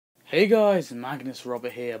Hey guys, Magnus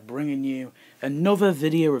Robert here, bringing you another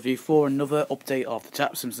video review for another update of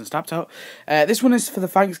the Simpsons Tapped Out. This one is for the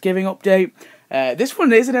Thanksgiving update. This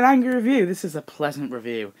one isn't an angry review, this is a pleasant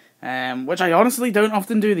review, which I honestly don't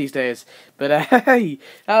often do these days. But hey,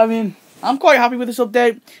 I'm quite happy with this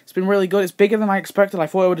update. It's been really good. It's bigger than I expected. I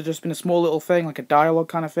thought it would have just been a small little thing, like a dialogue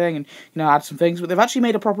kind of thing, and add some things. But they've actually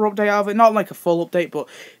made a proper update out of it. Not like a full update, but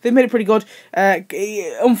they've made it pretty good.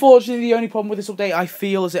 Unfortunately, the only problem with this update, I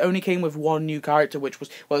feel, is it only came with one new character, which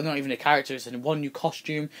was, well, not even a character, it's one new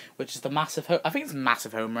costume, which is the Massive Homer. I think it's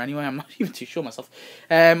Massive Homer anyway. I'm not even too sure myself.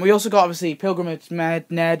 We also got, obviously, Pilgrimage Ned.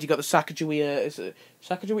 You got the Sacagawea,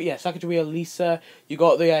 Sacagawea Lisa. You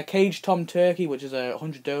got the Cage Tom Turkey, which is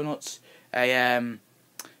 100 donuts.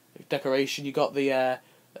 Decoration. You got the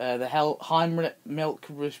Heimrich milk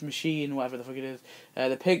machine, whatever the fuck it is.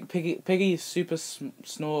 The Piggy super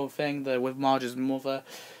snore thing, with Marge's mother.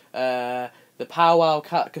 The Powwow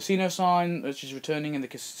casino sign, which is returning in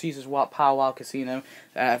the Caesar's Powwow casino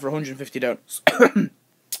for 150 donuts.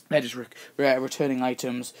 They're just returning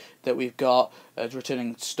items that we've got,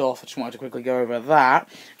 returning stuff. I just wanted to quickly go over that.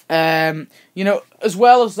 As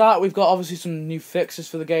well as that, we've got obviously some new fixes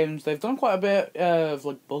for the games. They've done quite a bit of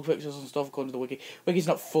like bug fixes and stuff according to the wiki. Wiki's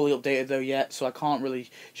not fully updated though yet, so I can't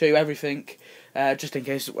really show you everything. Just in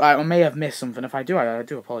case I may have missed something. If I do, I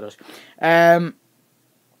do apologise. And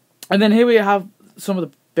then here we have some of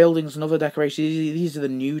the buildings and other decorations. These are the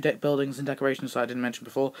new buildings and decorations that I didn't mention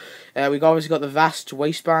before. We've obviously got the vast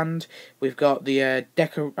waistband. We've got the I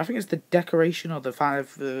think it's the decoration, or the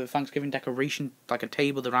Thanksgiving decoration, like a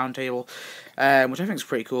table, the round table, which I think is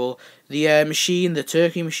pretty cool. The machine, the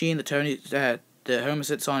turkey machine that Homer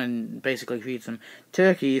sits on and basically feeds them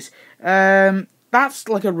turkeys. That's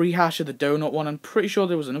like a rehash of the donut one. I'm pretty sure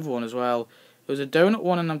there was another one as well. There was a donut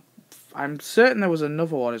one, and I'm certain there was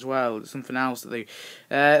another one as well, something else that they...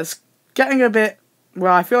 it's getting a bit...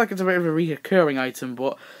 Well, I feel like it's a bit of a recurring item,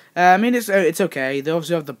 but... it's okay. They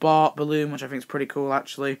obviously have the Bart balloon, which I think is pretty cool,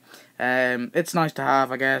 actually. It's nice to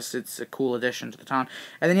have, I guess. It's a cool addition to the town.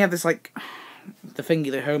 And then you have this, like... the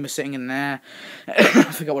thingy that Homer's sitting in there. I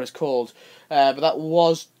forgot what it's called. But that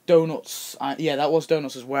was donuts. Yeah, that was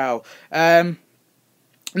donuts as well.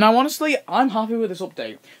 Now, honestly, I'm happy with this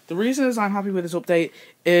update. The reason is I'm happy with this update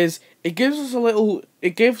is it gives us a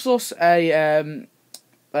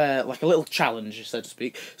like a little challenge, so to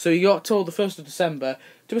speak. So you got told the 1st of December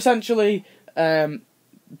to essentially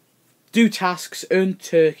do tasks, earn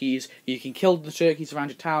turkeys. You can kill the turkeys around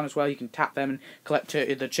your town as well. You can tap them and collect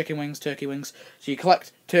the turkey wings. So you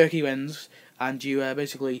collect turkey wings, and you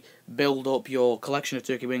basically build up your collection of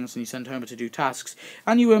turkey wings, and you send Homer to do tasks,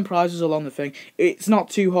 and you earn prizes along the thing. It's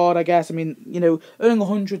not too hard, I guess. I mean, earning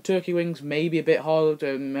 100 turkey wings may be a bit hard.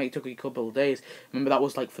 It took a couple of days. Remember, that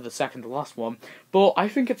was like for the second to last one. But I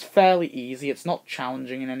think it's fairly easy. It's not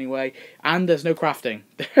challenging in any way, and there's no crafting.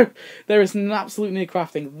 There is absolutely no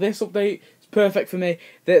crafting. This update perfect for me.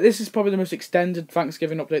 This is probably the most extended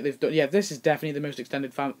Thanksgiving update they've done. Yeah, this is definitely the most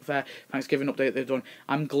extended Thanksgiving update they've done.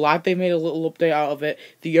 I'm glad they made a little update out of it.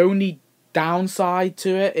 The only downside to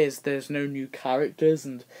it is there's no new characters,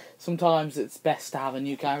 and sometimes it's best to have a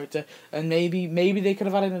new character. And maybe they could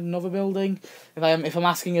have added another building. If I'm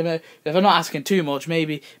not asking too much,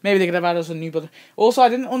 maybe they could have added us a new building. Also, I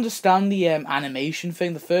didn't understand the animation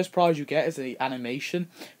thing. The first prize you get is the animation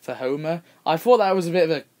for Homer. I thought that was a bit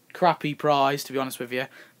of a crappy prize, to be honest with you,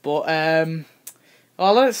 but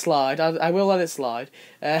I'll let it slide. I will let it slide.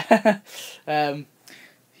 Yeah,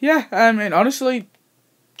 honestly,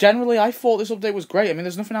 generally, I thought this update was great. I mean,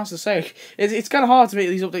 there's nothing else to say. It's kind of hard to make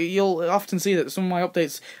these updates. You'll often see that some of my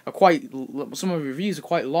updates are some of the reviews are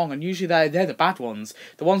quite long, and usually they're the bad ones.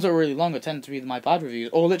 The ones that are really long tend to be my bad reviews,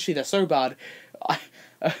 or literally they're so bad.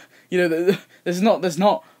 There's not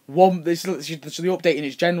one. The update in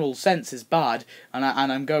its general sense is bad, and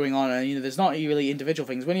I'm going on, and there's not really individual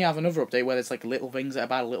things. When you have another update where there's like little things that are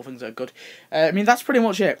bad, little things that are good, that's pretty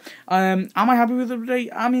much it. Am I happy with the update?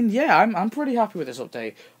 I mean, yeah, I'm pretty happy with this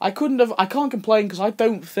update. I can't complain, because I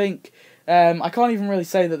don't think. I can't even really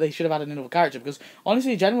say that they should have added another character, because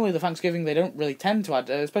honestly, generally the Thanksgiving they don't really tend to add,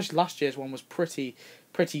 especially last year's one was pretty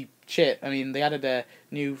shit. I mean, they added a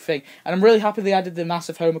new thing, and I'm really happy they added the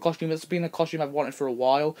Massive Homer costume. It's been a costume I've wanted for a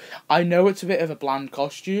while. I know it's a bit of a bland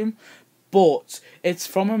costume, but it's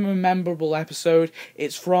from a memorable episode.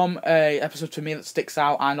 It's from a episode to me that sticks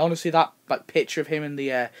out, and honestly, that picture of him in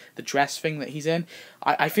the dress thing that he's in,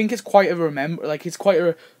 I think it's quite it's quite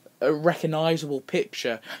a recognisable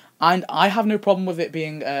picture. And I have no problem with it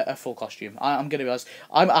being a full costume. I'm going to be honest.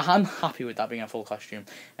 I'm happy with that being a full costume.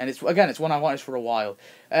 And it's one I wanted for a while.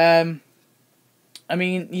 I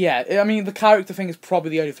mean, yeah, I mean, the character thing is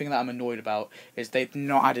probably the only thing that I'm annoyed about, is they've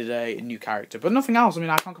not added a new character, but nothing else. I mean,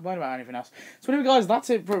 I can't complain about anything else. So anyway, guys, that's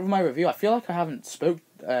it for my review. I feel like I haven't spoke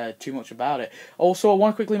too much about it. Also, I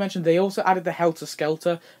want to quickly mention, they also added the Helter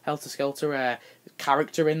Skelter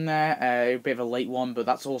character in there, a bit of a late one, but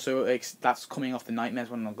that's also, that's coming off the Nightmares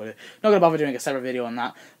one. I'm not gonna bother doing a separate video on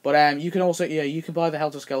that, but you can also, yeah, you can buy the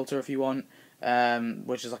Helter Skelter if you want.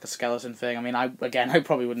 Which is like a skeleton thing. I mean, I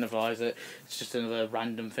probably wouldn't advise it. It's just another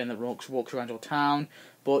random thing that walks around your town.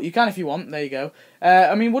 But you can if you want. There you go.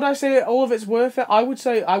 I mean, would I say all of it's worth it? I would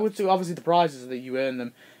say obviously the prizes that you earn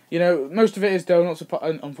them. You know, most of it is donuts,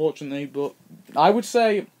 unfortunately. But I would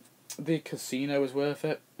say the casino is worth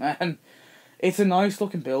it. It's a nice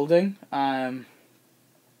looking building.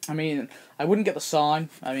 I mean, I wouldn't get the sign.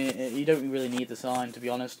 I mean, you don't really need the sign, to be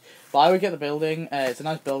honest. But I would get the building. It's a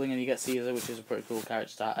nice building, and you get Caesar, which is a pretty cool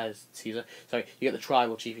character. Caesar. Sorry, you get the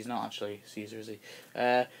tribal chief. He's not actually Caesar, is he?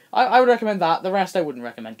 I would recommend that. The rest I wouldn't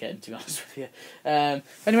recommend getting, to be honest with you.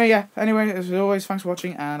 Anyway, yeah. Anyway, as always, thanks for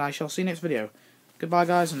watching, and I shall see you next video. Goodbye,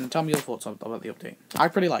 guys, and tell me your thoughts about the update. I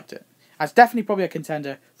pretty liked it. It's definitely probably a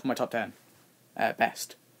contender for my top 10.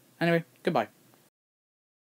 Best. Anyway, goodbye.